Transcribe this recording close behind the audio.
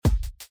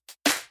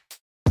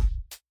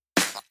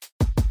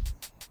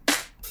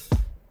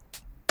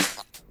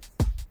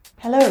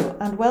Hello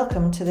and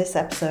welcome to this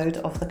episode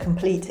of the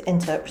Complete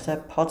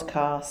Interpreter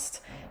podcast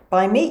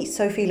by me,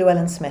 Sophie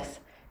Llewellyn-Smith.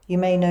 You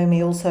may know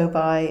me also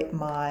by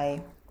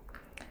my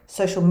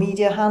social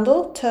media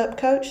handle, Terp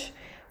Coach,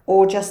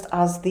 or just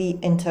as the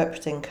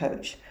Interpreting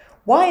Coach.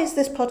 Why is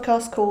this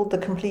podcast called the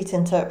Complete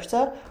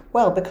Interpreter?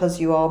 Well, because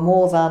you are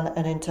more than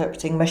an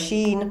interpreting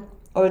machine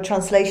or a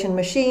translation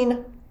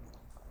machine.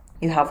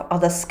 You have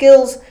other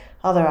skills,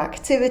 other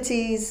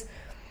activities.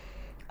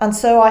 And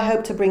so I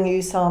hope to bring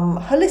you some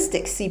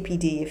holistic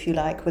CPD, if you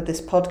like, with this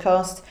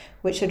podcast,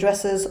 which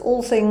addresses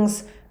all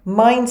things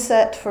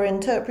mindset for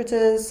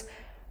interpreters,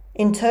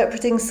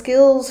 interpreting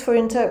skills for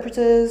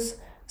interpreters,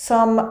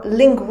 some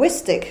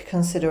linguistic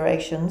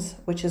considerations,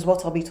 which is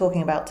what I'll be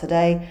talking about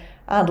today,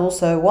 and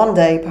also one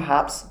day,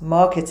 perhaps,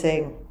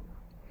 marketing.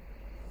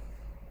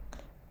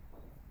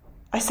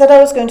 I said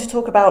I was going to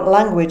talk about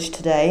language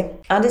today,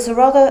 and it's a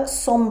rather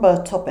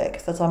somber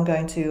topic that I'm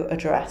going to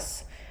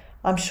address.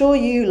 I'm sure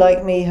you,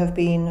 like me, have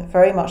been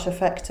very much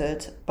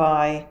affected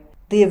by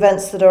the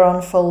events that are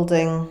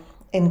unfolding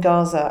in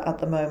Gaza at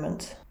the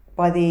moment,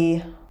 by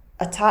the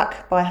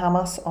attack by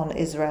Hamas on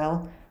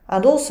Israel,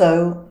 and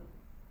also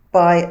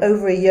by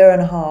over a year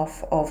and a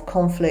half of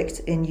conflict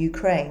in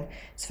Ukraine.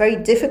 It's very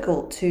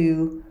difficult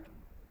to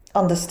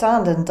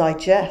understand and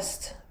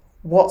digest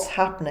what's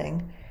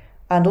happening,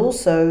 and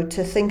also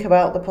to think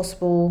about the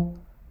possible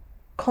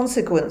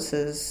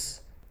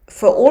consequences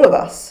for all of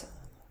us,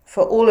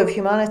 for all of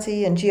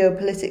humanity and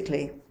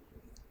geopolitically.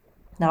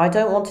 Now, I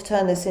don't want to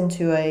turn this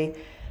into a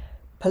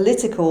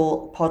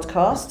political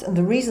podcast, and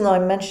the reason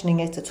I'm mentioning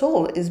it at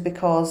all is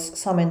because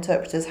some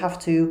interpreters have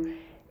to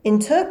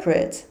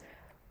interpret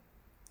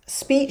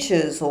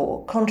speeches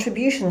or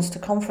contributions to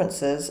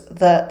conferences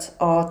that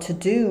are to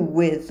do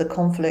with the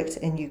conflict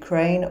in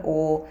Ukraine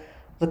or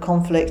the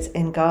conflict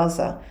in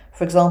Gaza.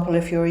 For example,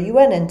 if you're a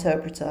UN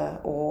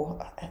interpreter,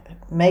 or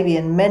maybe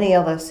in many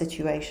other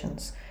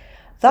situations.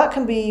 That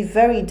can be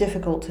very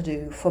difficult to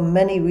do for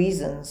many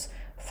reasons.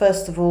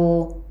 First of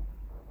all,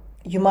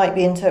 you might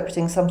be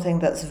interpreting something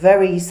that's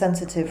very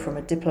sensitive from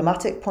a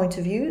diplomatic point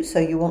of view, so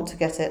you want to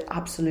get it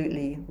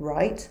absolutely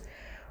right.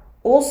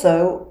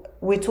 Also,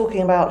 we're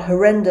talking about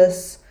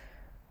horrendous,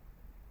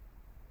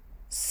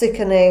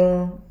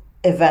 sickening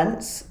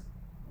events,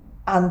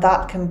 and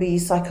that can be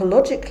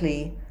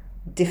psychologically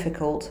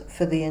difficult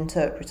for the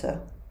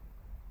interpreter.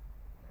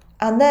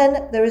 And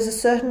then there is a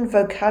certain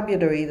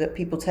vocabulary that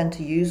people tend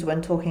to use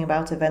when talking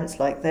about events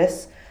like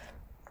this.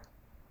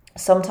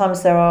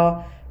 Sometimes there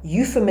are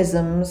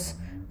euphemisms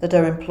that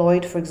are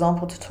employed, for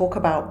example, to talk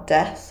about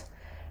death,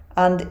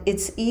 and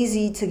it's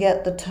easy to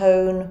get the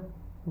tone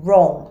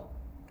wrong.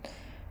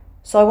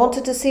 So I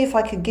wanted to see if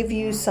I could give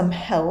you some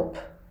help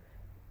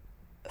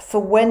for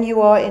when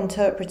you are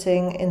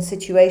interpreting in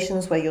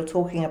situations where you're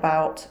talking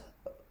about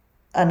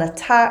an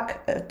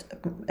attack.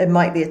 It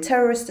might be a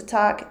terrorist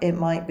attack, it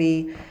might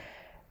be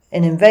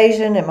an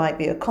invasion, it might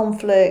be a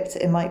conflict,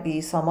 it might be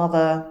some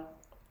other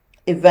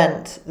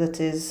event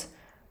that is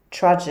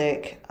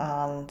tragic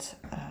and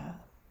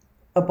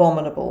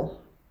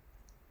abominable.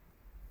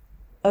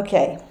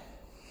 Okay,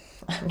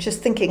 I'm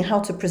just thinking how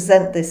to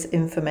present this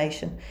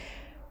information.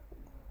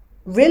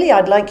 Really,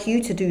 I'd like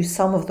you to do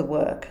some of the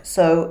work.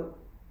 So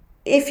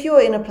if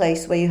you're in a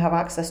place where you have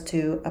access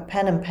to a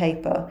pen and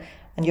paper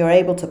and you're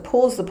able to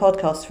pause the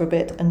podcast for a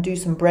bit and do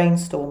some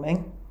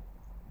brainstorming,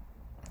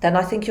 then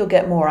I think you'll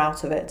get more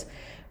out of it.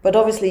 But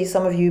obviously,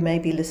 some of you may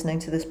be listening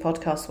to this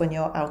podcast when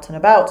you're out and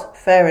about.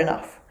 Fair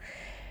enough.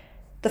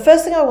 The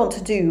first thing I want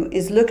to do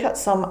is look at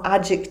some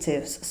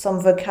adjectives,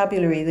 some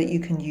vocabulary that you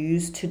can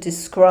use to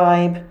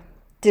describe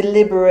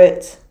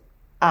deliberate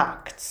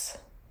acts.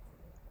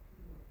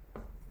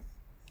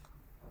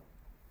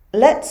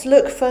 Let's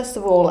look first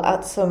of all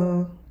at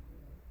some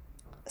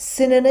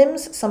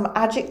synonyms, some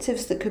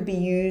adjectives that could be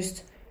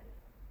used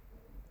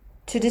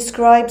to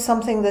describe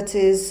something that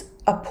is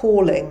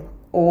appalling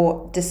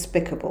or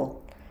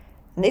despicable.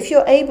 And if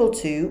you're able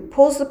to,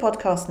 pause the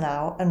podcast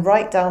now and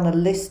write down a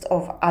list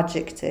of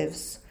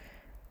adjectives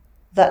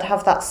that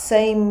have that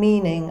same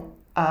meaning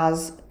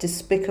as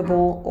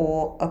despicable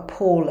or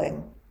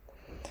appalling.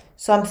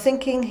 So I'm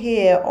thinking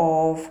here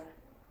of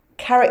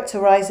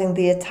characterizing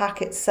the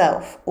attack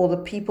itself or the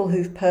people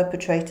who've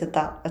perpetrated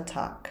that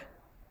attack.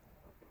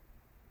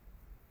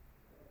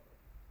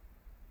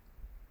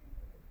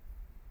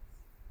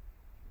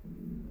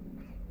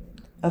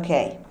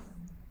 Okay.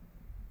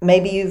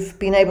 Maybe you've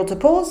been able to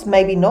pause,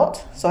 maybe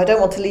not, so I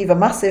don't want to leave a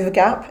massive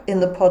gap in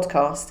the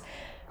podcast.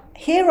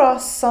 Here are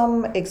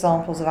some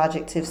examples of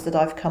adjectives that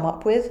I've come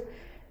up with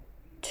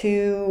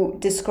to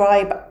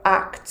describe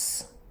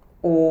acts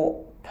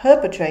or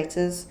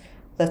perpetrators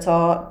that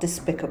are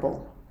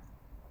despicable.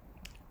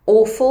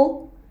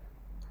 Awful,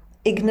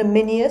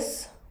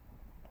 ignominious,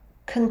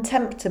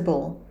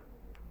 contemptible,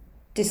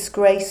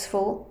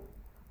 disgraceful,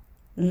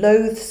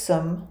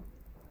 loathsome,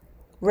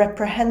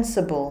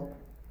 reprehensible,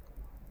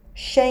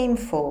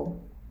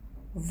 shameful,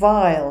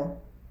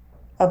 vile,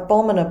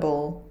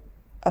 abominable,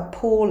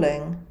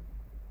 appalling,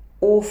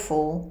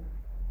 awful,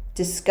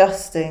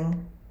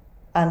 disgusting,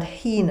 and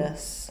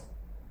heinous,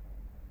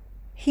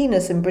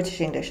 heinous in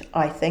British English,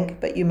 I think,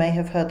 but you may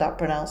have heard that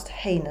pronounced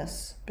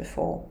heinous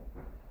before.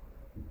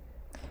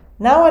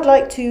 Now I'd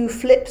like to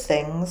flip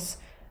things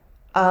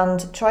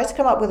and try to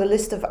come up with a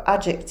list of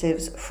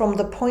adjectives from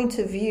the point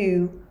of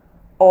view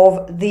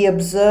of the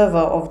observer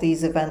of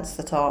these events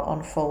that are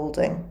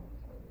unfolding.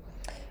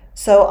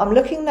 So I'm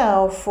looking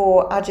now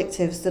for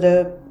adjectives that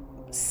are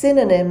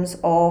synonyms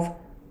of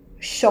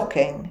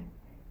shocking.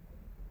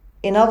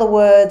 In other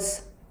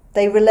words,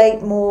 they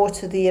relate more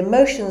to the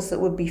emotions that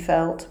would be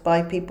felt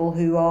by people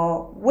who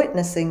are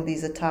witnessing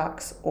these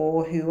attacks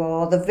or who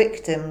are the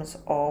victims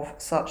of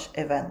such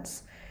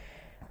events.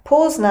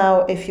 Pause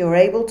now if you're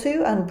able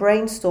to and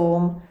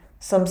brainstorm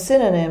some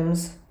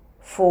synonyms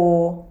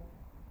for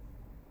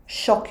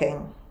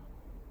shocking.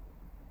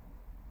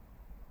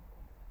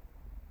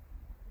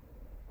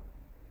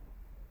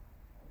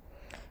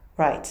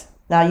 Right,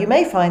 now you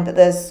may find that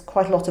there's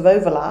quite a lot of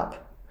overlap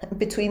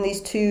between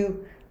these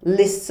two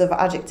lists of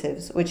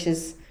adjectives, which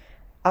is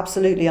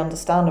absolutely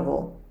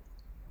understandable.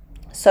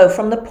 So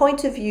from the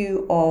point of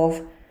view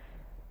of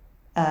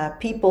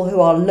people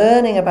who are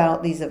learning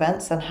about these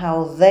events and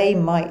how they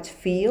might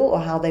feel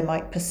or how they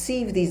might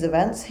perceive these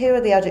events, here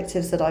are the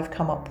adjectives that I've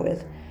come up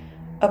with.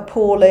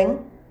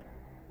 Appalling,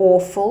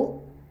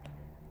 awful,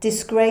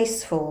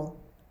 disgraceful,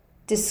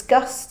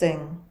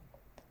 disgusting,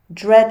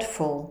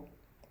 dreadful,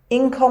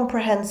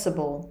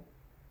 incomprehensible,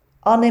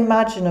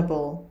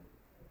 unimaginable,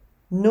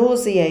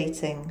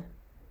 nauseating,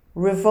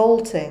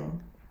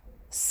 revolting,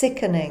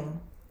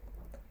 sickening,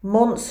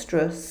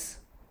 monstrous,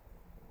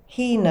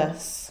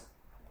 heinous,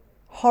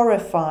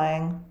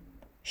 horrifying,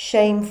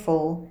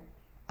 shameful,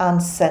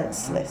 and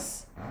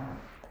senseless.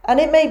 And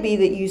it may be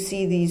that you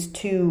see these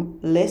two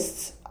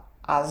lists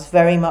as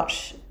very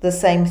much the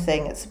same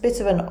thing. It's a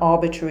bit of an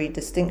arbitrary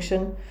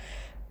distinction,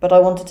 but I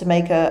wanted to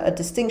make a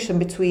distinction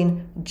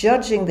between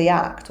judging the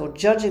act or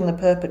judging the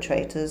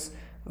perpetrators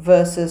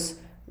versus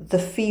the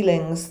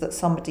feelings that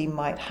somebody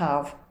might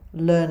have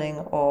learning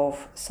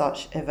of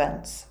such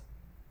events.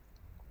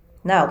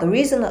 Now, the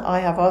reason that I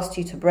have asked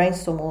you to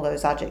brainstorm all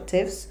those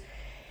adjectives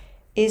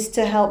is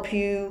to help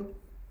you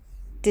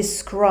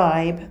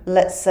describe,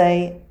 let's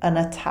say, an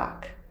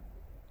attack.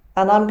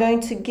 And I'm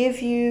going to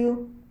give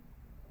you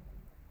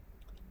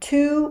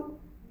two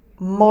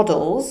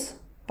models,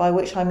 by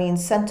which I mean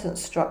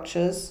sentence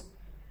structures,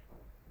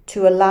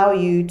 to allow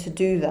you to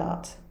do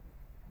that.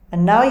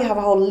 And now you have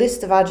a whole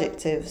list of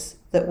adjectives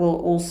that will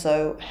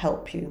also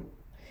help you.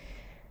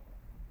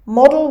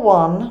 Model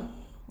 1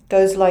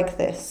 goes like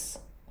this: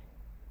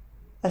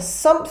 a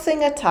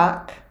something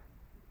attack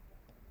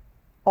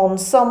on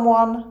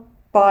someone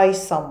by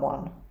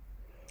someone.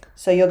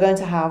 So you're going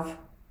to have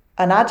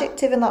an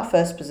adjective in that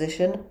first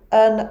position,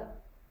 an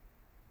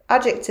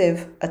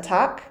adjective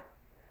attack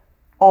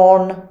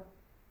on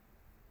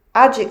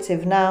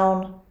adjective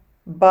noun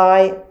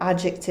by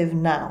adjective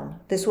noun.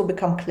 This will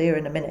become clear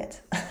in a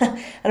minute.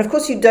 And of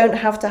course, you don't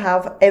have to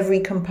have every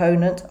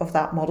component of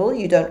that model.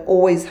 You don't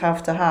always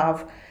have to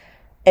have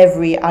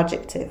every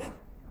adjective.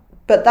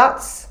 But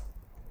that's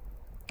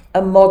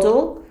a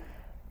model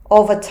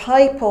of a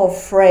type of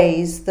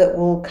phrase that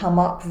will come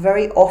up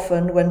very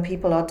often when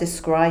people are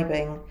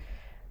describing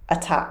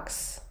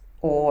attacks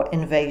or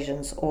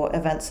invasions or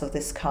events of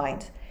this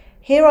kind.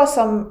 Here are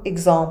some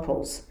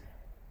examples.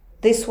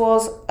 This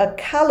was a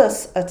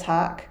callous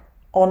attack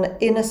on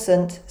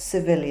innocent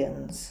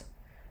civilians.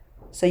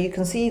 So you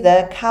can see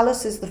there,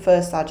 callous is the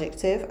first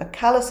adjective, a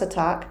callous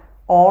attack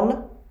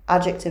on,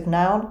 adjective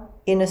noun,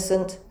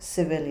 innocent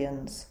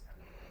civilians.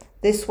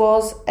 This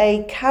was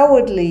a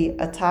cowardly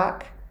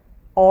attack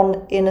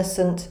on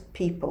innocent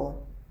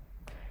people.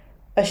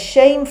 A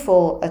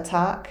shameful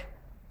attack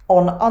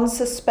on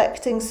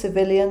unsuspecting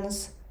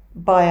civilians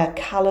by a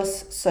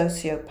callous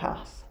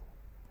sociopath.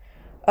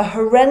 A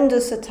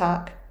horrendous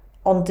attack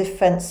on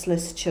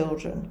defenseless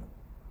children.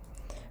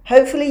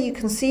 Hopefully you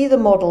can see the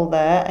model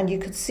there and you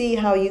could see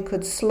how you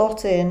could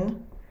slot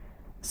in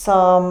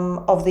some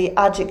of the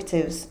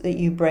adjectives that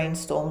you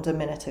brainstormed a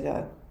minute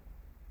ago.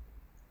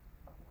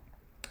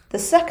 The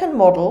second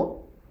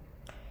model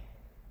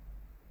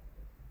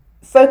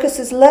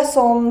focuses less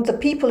on the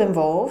people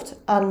involved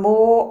and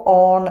more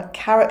on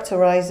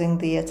characterizing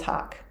the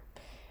attack.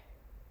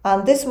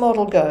 And this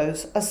model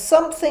goes: a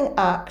something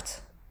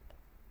act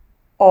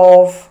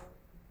of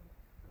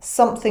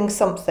something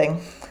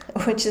something,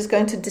 which is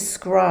going to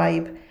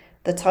describe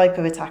the type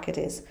of attack it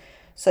is.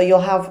 So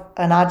you'll have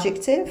an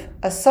adjective,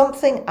 a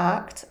something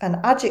act,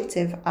 an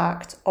adjective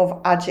act of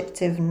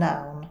adjective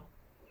noun.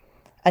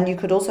 And you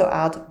could also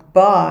add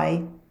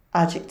by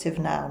adjective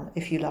noun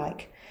if you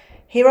like.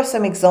 Here are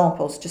some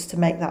examples just to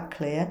make that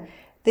clear.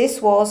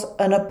 This was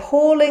an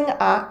appalling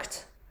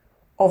act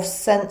of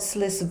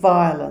senseless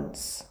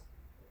violence.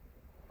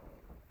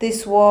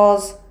 This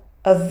was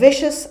a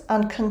vicious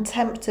and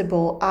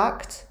contemptible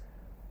act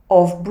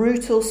of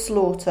brutal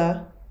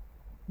slaughter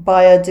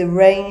by a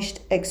deranged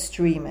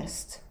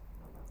extremist.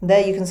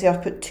 There you can see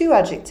I've put two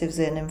adjectives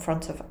in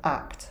front of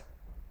act.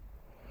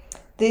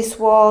 This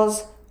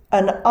was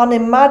an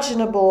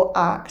unimaginable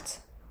act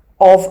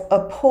of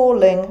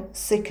appalling,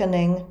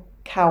 sickening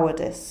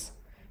cowardice.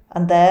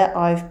 And there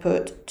I've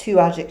put 2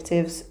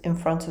 adjectives in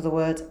front of the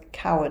word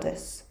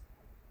cowardice.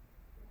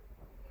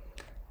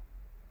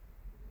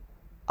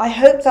 I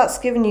hope that's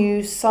given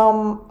you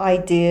some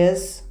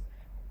ideas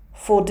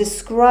for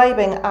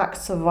describing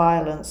acts of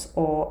violence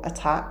or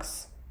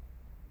attacks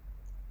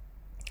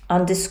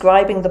and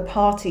describing the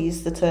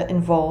parties that are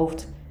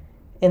involved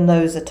in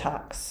those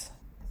attacks.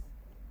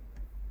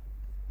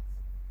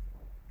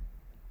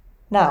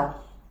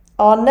 Now,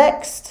 our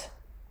next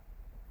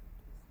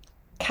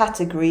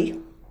category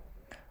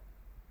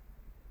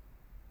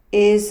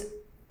is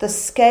the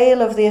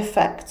scale of the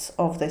effects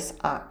of this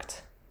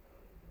act.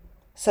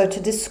 So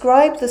to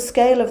describe the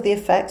scale of the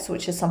effects,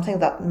 which is something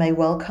that may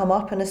well come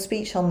up in a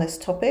speech on this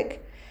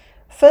topic,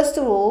 first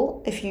of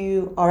all, if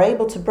you are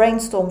able to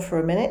brainstorm for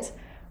a minute,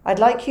 I'd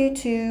like you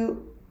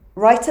to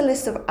write a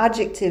list of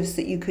adjectives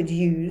that you could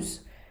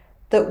use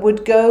that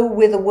would go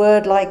with a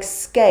word like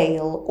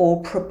scale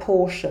or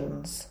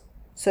proportions,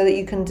 so that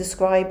you can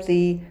describe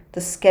the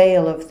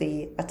scale of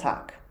the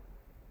attack.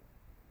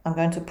 I'm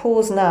going to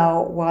pause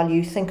now while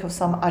you think of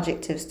some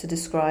adjectives to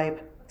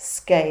describe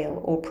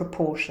scale or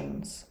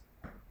proportions.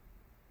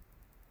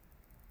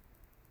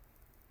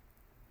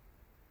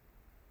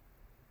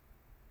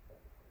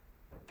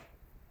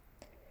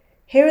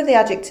 Here are the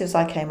adjectives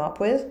I came up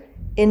with: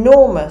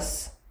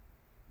 enormous,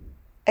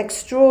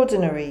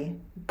 extraordinary,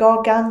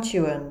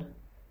 gargantuan,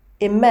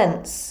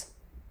 immense,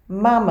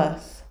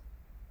 mammoth,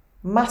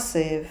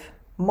 massive,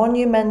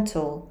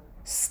 monumental,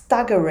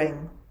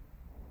 staggering,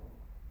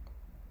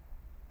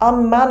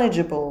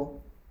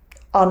 unmanageable,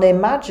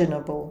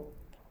 unimaginable,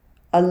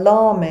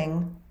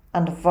 alarming,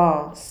 and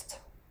vast.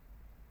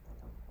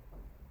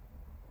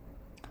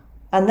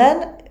 And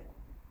then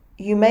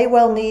you may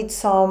well need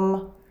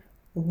some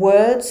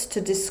words to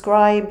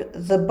describe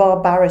the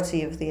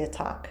barbarity of the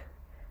attack.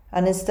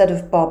 And instead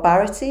of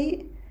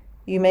barbarity,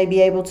 you may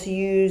be able to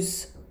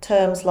use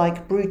terms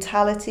like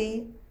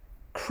brutality,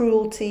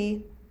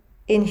 cruelty,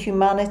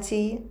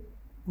 inhumanity,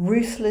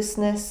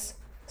 ruthlessness,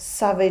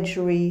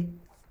 savagery,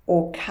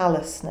 or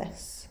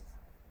callousness.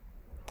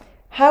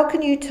 How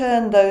can you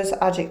turn those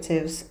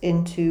adjectives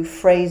into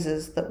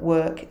phrases that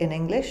work in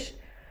English?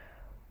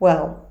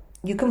 Well,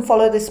 you can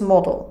follow this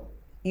model.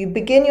 You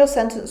begin your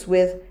sentence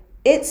with,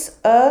 it's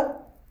a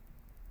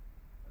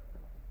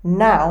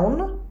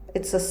noun,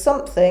 it's a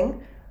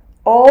something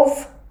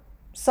of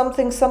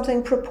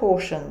something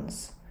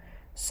proportions.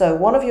 So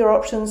one of your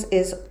options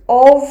is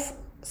of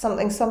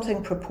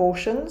something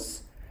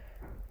proportions,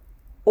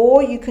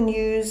 or you can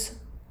use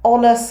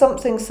on a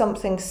something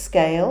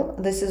scale.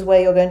 This is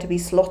where you're going to be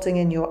slotting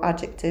in your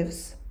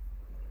adjectives.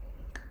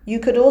 You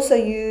could also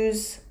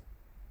use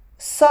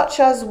such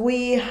as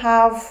we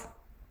have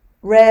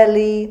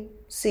rarely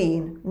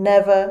seen,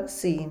 never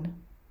seen.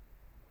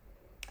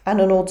 And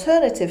an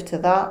alternative to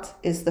that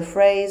is the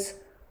phrase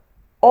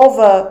of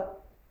a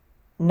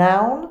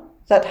noun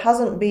that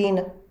hasn't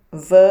been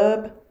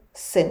verb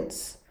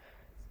since.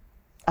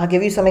 I'll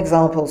give you some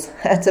examples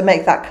to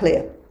make that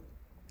clear.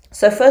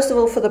 So first of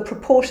all, for the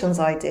proportions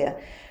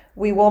idea,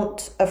 we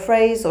want a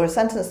phrase or a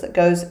sentence that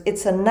goes,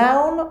 it's a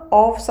noun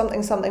of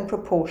something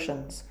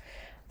proportions.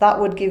 That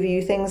would give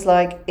you things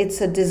like,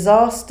 it's a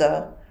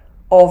disaster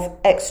of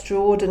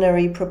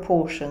extraordinary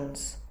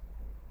proportions,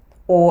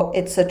 or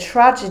it's a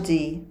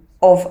tragedy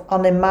of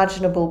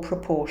unimaginable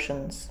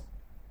proportions.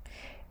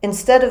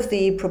 Instead of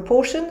the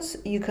proportions,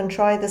 you can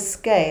try the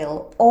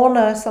scale, on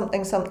a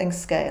something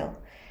scale.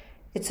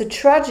 It's a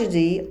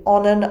tragedy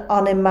on an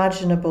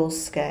unimaginable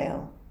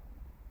scale.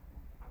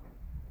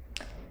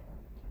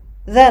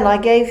 Then I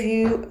gave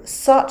you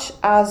such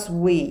as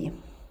we.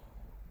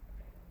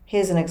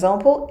 Here's an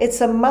example.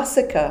 It's a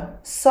massacre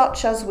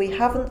such as we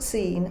haven't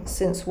seen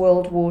since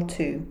World War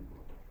II.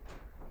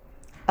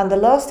 And the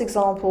last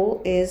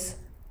example is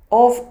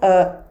of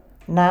a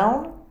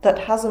noun that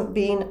hasn't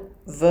been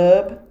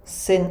verb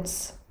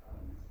since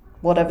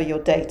whatever your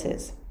date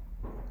is.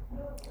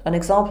 An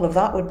example of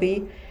that would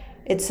be,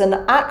 it's an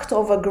act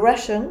of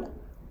aggression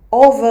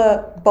of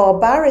a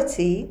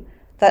barbarity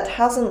that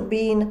hasn't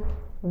been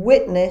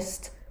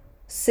witnessed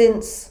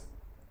since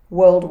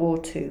World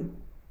War II.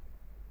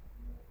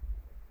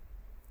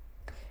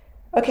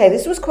 Okay,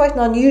 this was quite an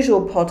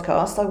unusual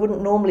podcast. I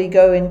wouldn't normally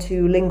go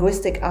into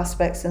linguistic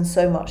aspects in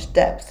so much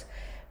depth.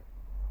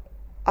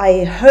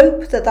 I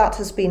hope that that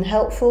has been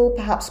helpful,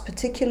 perhaps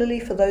particularly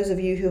for those of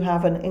you who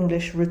have an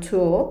English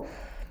retour,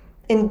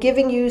 in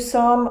giving you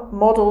some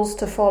models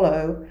to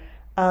follow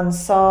and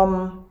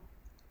some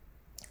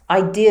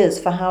ideas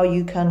for how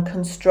you can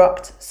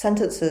construct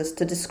sentences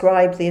to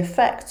describe the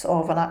effects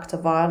of an act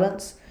of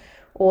violence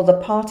or the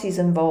parties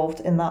involved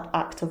in that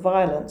act of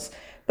violence.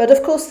 But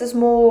of course, there's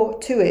more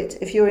to it.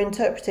 If you're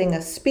interpreting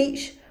a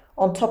speech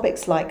on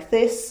topics like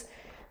this,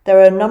 there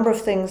are a number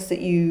of things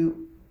that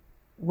you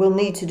will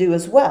need to do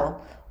as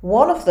well.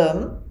 One of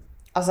them,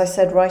 as I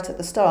said right at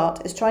the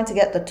start, is trying to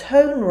get the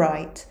tone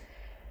right.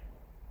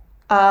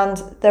 And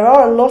there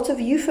are a lot of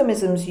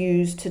euphemisms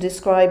used to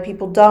describe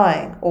people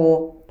dying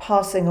or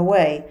passing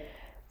away.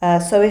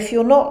 So if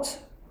you're not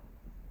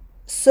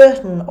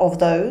certain of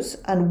those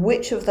and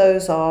which of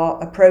those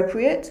are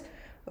appropriate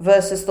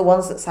versus the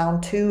ones that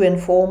sound too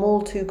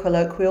informal, too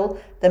colloquial,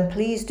 then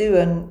please do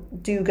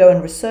go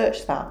and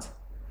research that.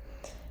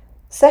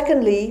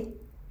 Secondly,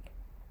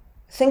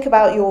 think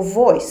about your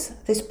voice.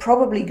 This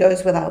probably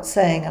goes without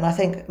saying, and I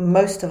think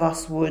most of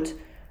us would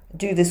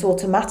do this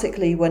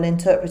automatically when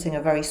interpreting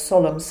a very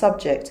solemn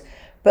subject.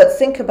 But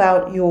think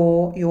about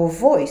your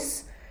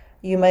voice.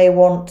 You may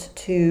want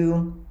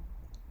to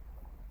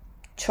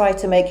try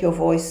to make your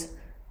voice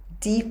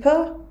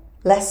deeper,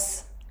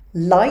 less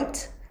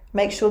light.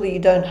 Make sure that you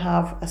don't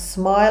have a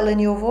smile in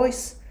your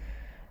voice.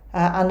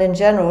 And in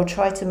general,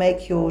 try to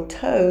make your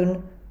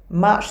tone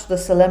match the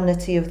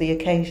solemnity of the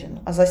occasion.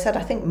 As I said,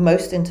 I think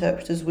most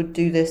interpreters would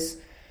do this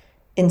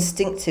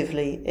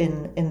instinctively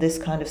in this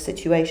kind of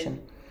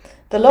situation.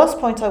 The last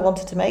point I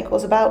wanted to make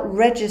was about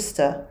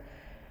register.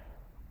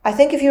 I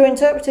think if you're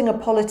interpreting a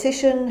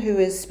politician who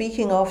is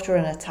speaking after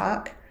an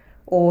attack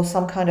or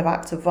some kind of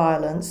act of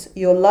violence,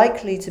 you're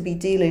likely to be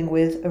dealing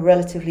with a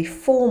relatively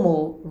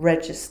formal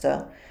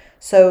register.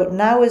 So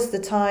now is the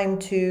time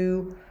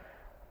to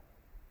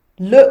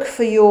look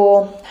for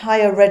your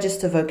higher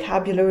register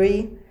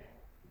vocabulary,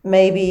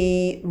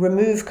 maybe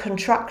remove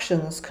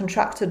contractions,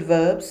 contracted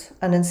verbs,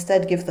 and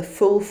instead give the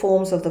full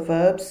forms of the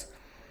verbs.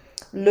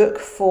 Look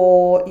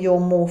for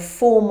your more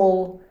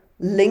formal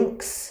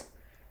links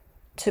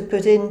to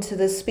put into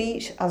the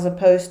speech as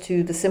opposed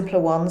to the simpler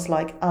ones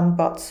like and,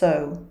 but,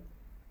 so.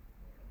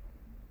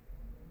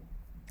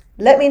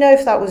 Let me know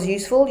if that was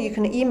useful. You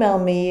can email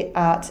me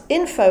at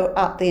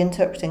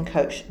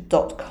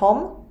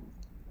info@theinterpretingcoach.com.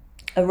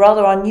 A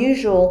rather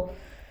unusual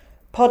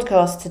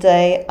podcast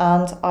today,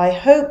 and I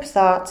hope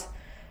that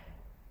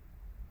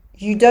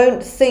you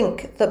don't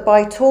think that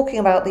by talking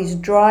about these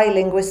dry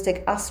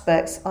linguistic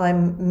aspects,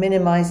 I'm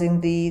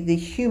minimizing the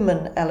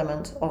human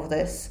element of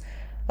this.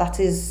 That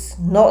is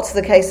not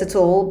the case at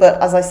all,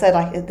 but as I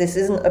said, this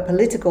isn't a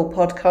political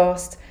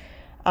podcast,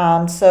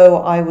 and so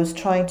I was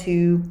trying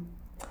to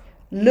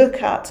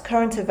look at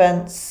current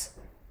events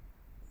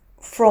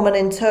from an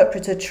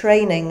interpreter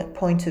training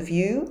point of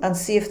view and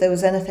see if there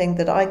was anything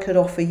that I could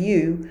offer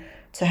you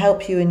to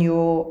help you in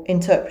your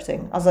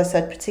interpreting, as I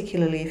said,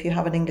 particularly if you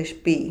have an English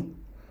B.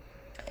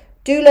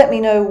 Do let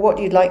me know what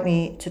you'd like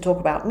me to talk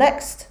about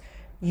next.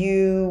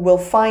 You will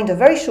find a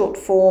very short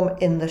form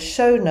in the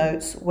show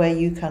notes where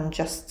you can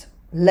just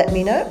let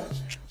me know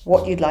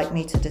what you'd like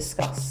me to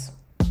discuss.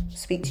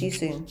 Speak to you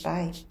soon.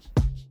 Bye.